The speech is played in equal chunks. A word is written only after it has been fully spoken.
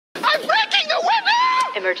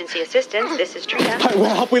Emergency assistance, this is Trina.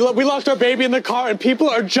 Well, we locked our baby in the car and people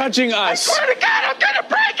are judging us. I swear to God, I'm gonna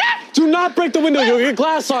break it! Do not break the window, you'll get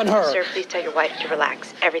glass on her. Sir, please tell your wife to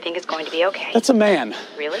relax. Everything is going to be okay. That's a man.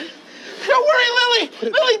 Really? Don't worry,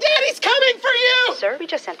 Lily! Lily, Daddy's coming for you! Sir, we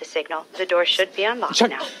just sent the signal. The door should be unlocked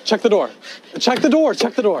now. Check the door. Check the door.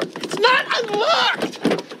 It's not unlocked!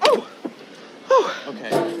 Oh,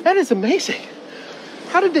 Okay. that is amazing.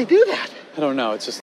 How did they do that? I don't know, it's just